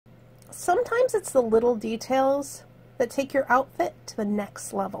Sometimes it's the little details that take your outfit to the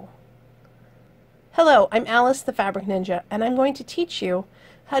next level. Hello, I'm Alice the Fabric Ninja, and I'm going to teach you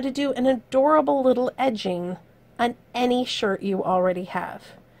how to do an adorable little edging on any shirt you already have.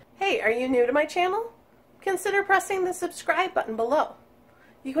 Hey, are you new to my channel? Consider pressing the subscribe button below.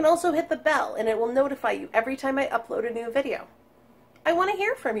 You can also hit the bell and it will notify you every time I upload a new video. I want to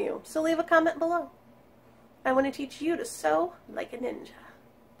hear from you, so leave a comment below. I want to teach you to sew like a ninja.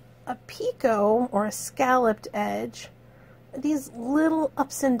 A picot, or a scalloped edge, are these little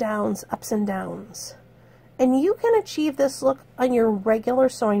ups and downs. And you can achieve this look on your regular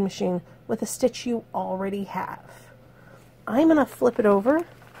sewing machine with a stitch you already have. I'm going to flip it over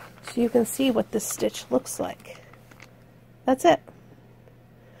so you can see what this stitch looks like. That's it.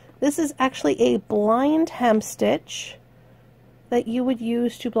 This is actually a blind hem stitch that you would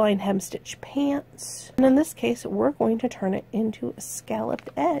use to blind hem stitch pants. And in this case, we're going to turn it into a scalloped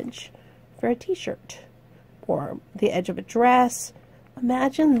edge for a t-shirt or the edge of a dress.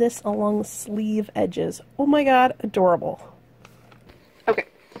 Imagine this along the sleeve edges. Oh my god, adorable. Okay,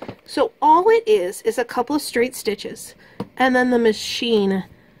 so all it is a couple of straight stitches, and then the machine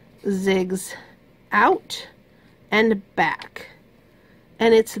zigs out and back.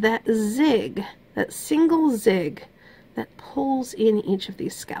 And it's that zig, that single zig, that pulls in each of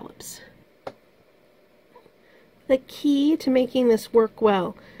these scallops. The key to making this work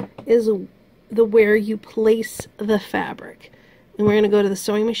well is where you place the fabric. And we're going to go to the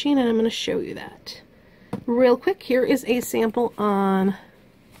sewing machine and I'm going to show you that. Real quick, here is a sample on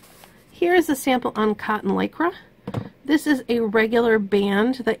cotton lycra. This is a regular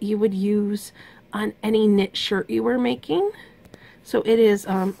band that you would use on any knit shirt you were making. So it is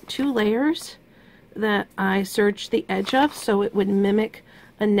 2 layers that I serged the edge of so it would mimic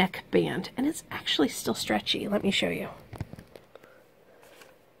a neck band, and it's actually still stretchy. Let me show you.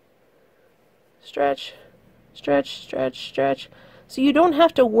 Stretch, stretch, stretch, stretch. So you don't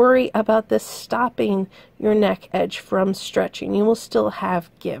have to worry about this stopping your neck edge from stretching. You will still have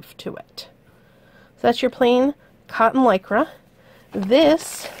give to it. So that's your plain cotton lycra.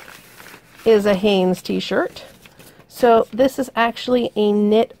 This is a Hanes t-shirt. So this is actually a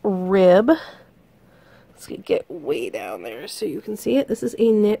knit rib. Let's get way down there so you can see it. This is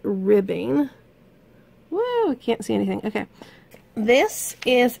a knit ribbing. Whoa, I can't see anything. Okay. This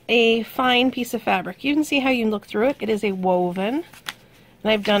is a fine piece of fabric. You can see how you look through it. It is a woven.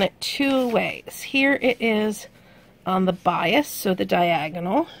 And I've done it 2 ways. Here it is on the bias, so the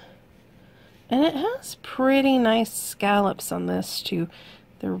diagonal. And it has pretty nice scallops on this too.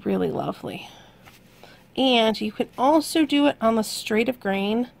 They're really lovely. And you can also do it on the straight of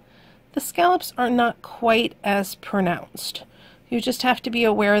grain. The scallops are not quite as pronounced. You just have to be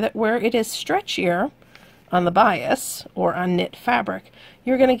aware that where it is stretchier on the bias or on knit fabric,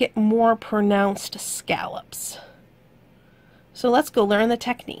 you're going to get more pronounced scallops. So let's go learn the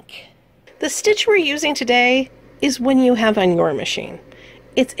technique. The stitch we're using today is one you have on your machine.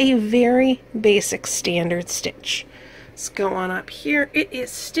 It's a very basic standard stitch. Let's go on up here. It is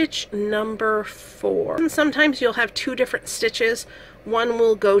stitch number 4. And sometimes you'll have 2 different stitches. One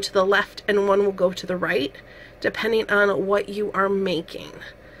will go to the left and one will go to the right, depending on what you are making.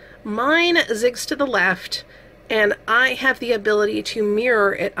 Mine zigs to the left, and I have the ability to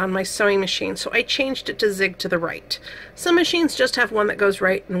mirror it on my sewing machine, so I changed it to zig to the right. Some machines just have one that goes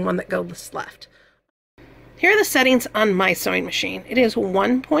right and one that goes left. Here are the settings on my sewing machine. It is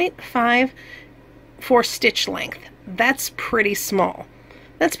 1.5 for stitch length. That's pretty small.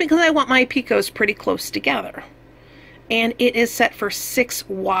 That's because I want my picots pretty close together. And it is set for 6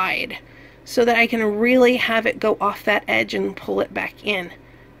 wide so that I can really have it go off that edge and pull it back in.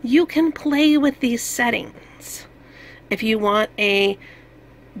 You can play with these settings. If you want a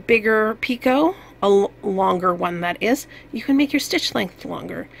bigger picot, a longer one that is, you can make your stitch length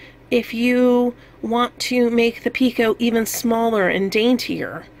longer. If you want to make the picot even smaller and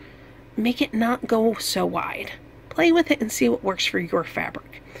daintier, make it not go so wide. Play with it and see what works for your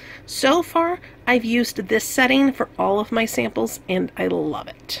fabric. So far, I've used this setting for all of my samples and I love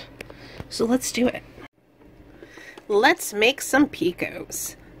it. So let's do it. Let's make some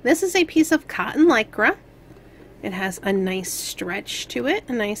picots. This is a piece of cotton lycra. It has a nice stretch to it,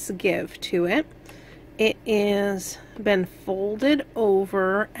 a nice give to it. It is been folded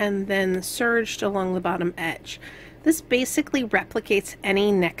over and then serged along the bottom edge. This basically replicates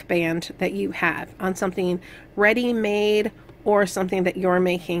any neckband that you have on something ready-made or something that you're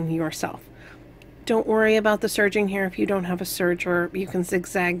making yourself. Don't worry about the serging here. If you don't have a serger, you can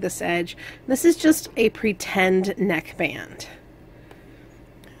zigzag this edge. This is just a pretend neckband.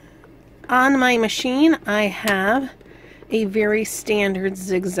 On my machine, I have a very standard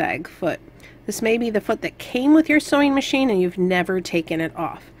zigzag foot. This may be the foot that came with your sewing machine and you've never taken it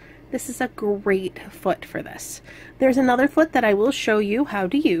off. This is a great foot for this. There's another foot that I will show you how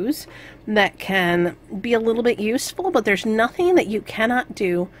to use that can be a little bit useful, but there's nothing that you cannot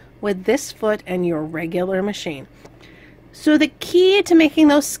do with this foot and your regular machine. So the key to making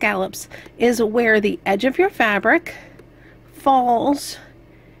those scallops is where the edge of your fabric falls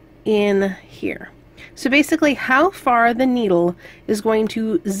in here. So basically how far the needle is going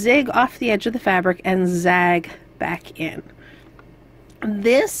to zig off the edge of the fabric and zag back in.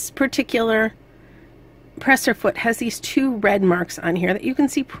 This particular presser foot has these two red marks on here that you can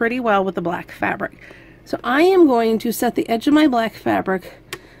see pretty well with the black fabric. So I am going to set the edge of my black fabric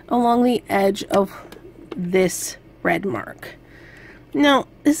along the edge of this red mark. Now,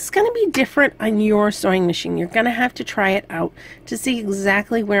 this is going to be different on your sewing machine. You're going to have to try it out to see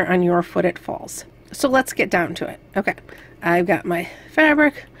exactly where on your foot it falls. So let's get down to it. Okay, I've got my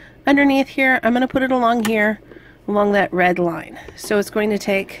fabric underneath here. I'm going to put it along here, along that red line. So it's going to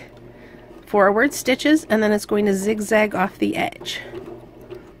take forward stitches and then it's going to zigzag off the edge.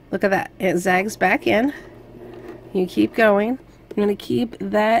 Look at that. It zags back in. You keep going. You're going to keep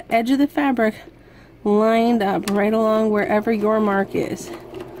that edge of the fabric lined up right along wherever your mark is.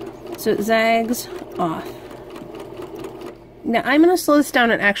 So it zags off. Now I'm going to slow this down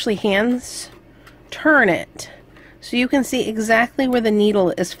and actually hands turn it so you can see exactly where the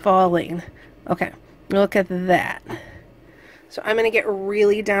needle is falling. Okay, look at that. So I'm going to get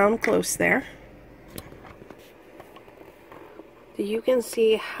really down close there. So you can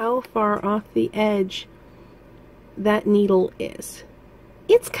see how far off the edge that needle is.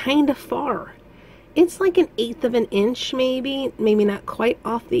 It's kind of far. It's like 1/8 of an inch, maybe not quite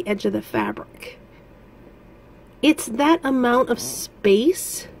off the edge of the fabric. It's that amount of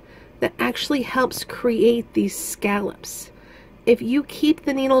space that actually helps create these scallops. If you keep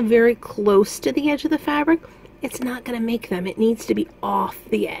the needle very close to the edge of the fabric, it's not going to make them. It needs to be off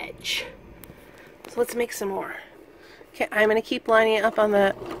the edge. So let's make some more. Okay, I'm going to keep lining it up on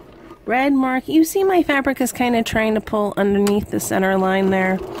the red mark. You see my fabric is kind of trying to pull underneath the center line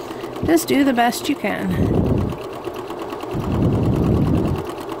there. Just do the best you can.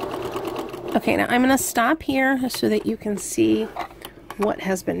 Okay, now I'm going to stop here so that you can see what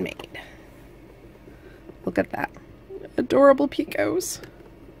has been made. Look at that. Adorable picots.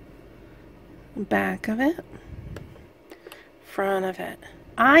 Back of it. Front of it.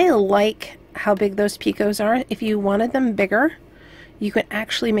 I like how big those picots are. If you wanted them bigger, you can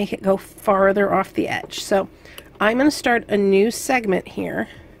actually make it go farther off the edge. So I'm going to start a new segment here.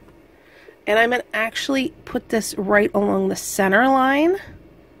 And I'm going to actually put this right along the center line.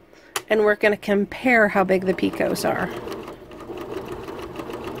 And we're going to compare how big the picots are.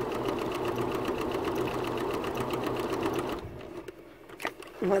 Okay,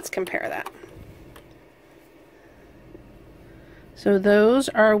 let's compare that. So those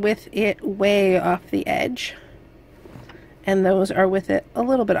are with it way off the edge. And those are with it a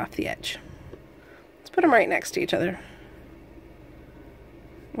little bit off the edge. Let's put them right next to each other.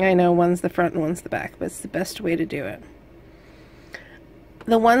 I know one's the front and one's the back, but it's the best way to do it.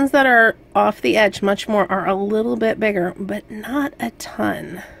 The ones that are off the edge much more are a little bit bigger, but not a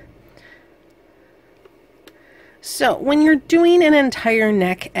ton. So when you're doing an entire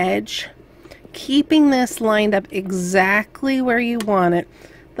neck edge, keeping this lined up exactly where you want it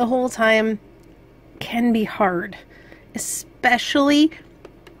the whole time can be hard, especially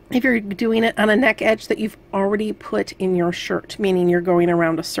if you're doing it on a neck edge that you've already put in your shirt, meaning you're going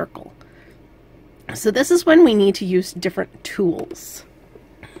around a circle. So this is when we need to use different tools.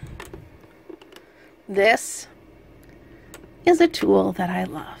 This is a tool that I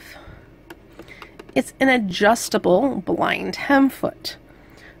love. It's an adjustable blind hem foot,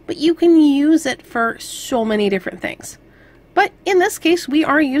 but you can use it for so many different things. But in this case, we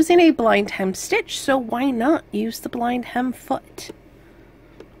are using a blind hem stitch, so why not use the blind hem foot?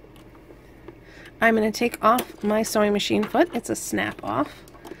 I'm going to take off my sewing machine foot. It's a snap off,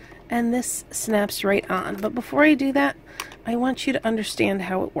 and this snaps right on. But before I do that, I want you to understand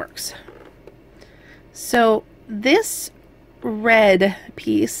how it works. So this red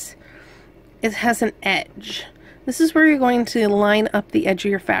piece, it has an edge. This is where you're going to line up the edge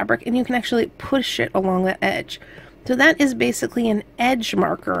of your fabric, and you can actually push it along that edge. So that is basically an edge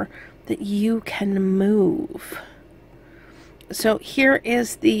marker that you can move. So here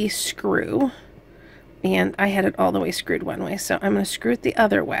is the screw, and I had it all the way screwed one way, so I'm going to screw it the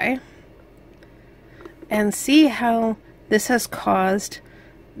other way. And see how this has caused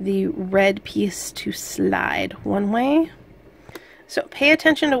the red piece to slide one way. So pay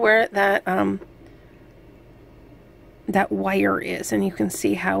attention to where that that wire is, and you can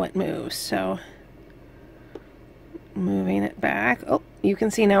see how it moves. So moving it back, oh, you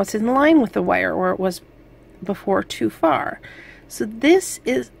can see now it's in line with the wire where it was before too far. So this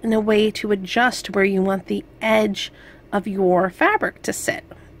is in a way to adjust where you want the edge of your fabric to sit.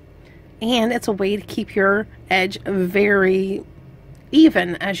 And it's a way to keep your edge very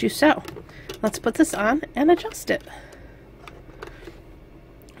even as you sew. Let's put this on and adjust it.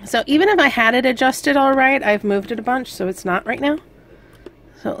 So even if I had it adjusted all right, I've moved it a bunch, so it's not right now.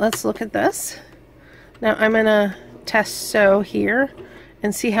 So let's look at this. Now I'm gonna test sew here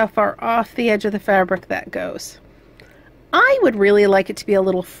and see how far off the edge of the fabric that goes. I would really like it to be a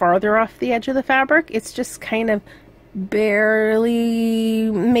little farther off the edge of the fabric. It's just kind of barely,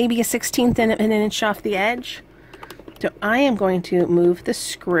 maybe a 1/16 of an inch off the edge. So I am going to move the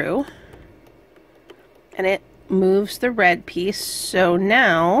screw, and it moves the red piece. So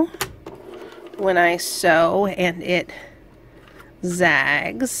now when I sew and it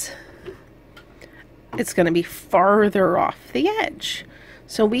zags, it's going to be farther off the edge.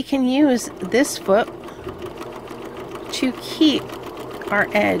 So we can use this foot to keep our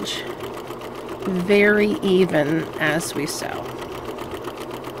edge very even as we sew.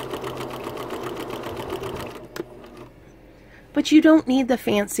 But you don't need the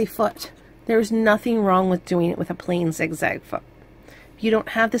fancy foot. There's nothing wrong with doing it with a plain zigzag foot. If you don't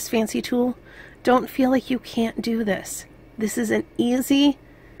have this fancy tool, don't feel like you can't do this. This is an easy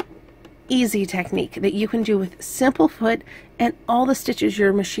technique that you can do with simple foot and all the stitches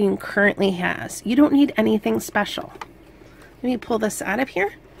your machine currently has. You don't need anything special. Let me pull this out of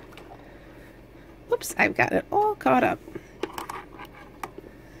here. Whoops, I've got it all caught up.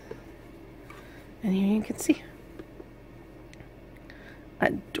 And here you can see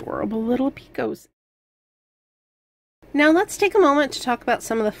adorable little picots. Now let's take a moment to talk about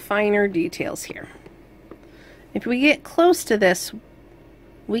some of the finer details here. If we get close to this,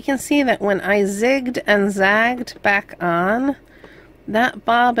 we can see that when I zigged and zagged back on, that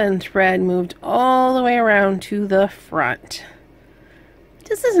bobbin thread moved all the way around to the front.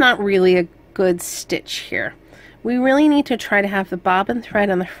 This is not really a good stitch here. We really need to try to have the bobbin thread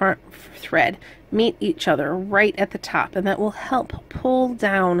and the front thread meet each other right at the top, and that will help pull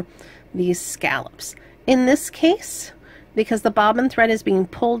down these scallops. In this case, because the bobbin thread is being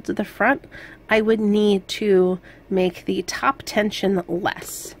pulled to the front, I would need to make the top tension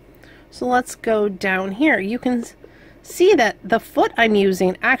less. So let's go down here. You can see that the foot I'm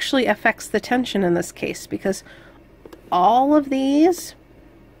using actually affects the tension in this case, because all of these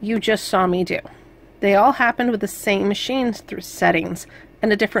you just saw me do. They all happened with the same machine settings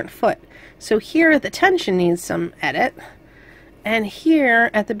and a different foot. So here the tension needs some edit, and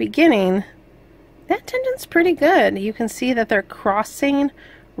here at the beginning that tension's pretty good. You can see that they're crossing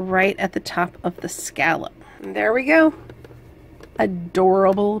right at the top of the scallop. And there we go.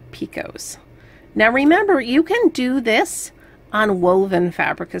 Adorable picots. Now remember, you can do this on woven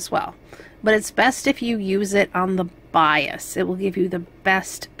fabric as well, but it's best if you use it on the bias. It will give you the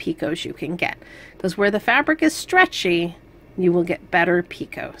best picots you can get, because where the fabric is stretchy, you will get better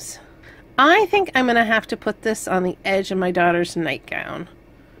picots. I think I'm going to have to put this on the edge of my daughter's nightgown.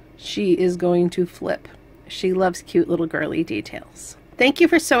 She is going to flip. She loves cute little girly details. Thank you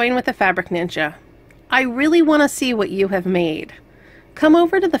for sewing with the Fabric Ninja. I really want to see what you have made. Come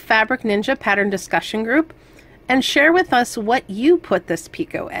over to the Fabric Ninja pattern discussion group and share with us what you put this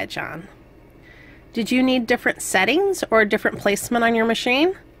picot edge on. Did you need different settings or a different placement on your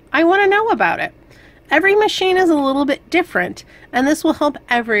machine? I want to know about it. Every machine is a little bit different, and this will help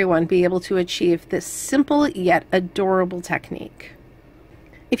everyone be able to achieve this simple yet adorable technique.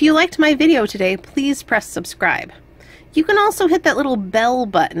 If you liked my video today, please press subscribe. You can also hit that little bell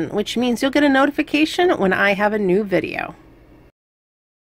button, which means you'll get a notification when I have a new video.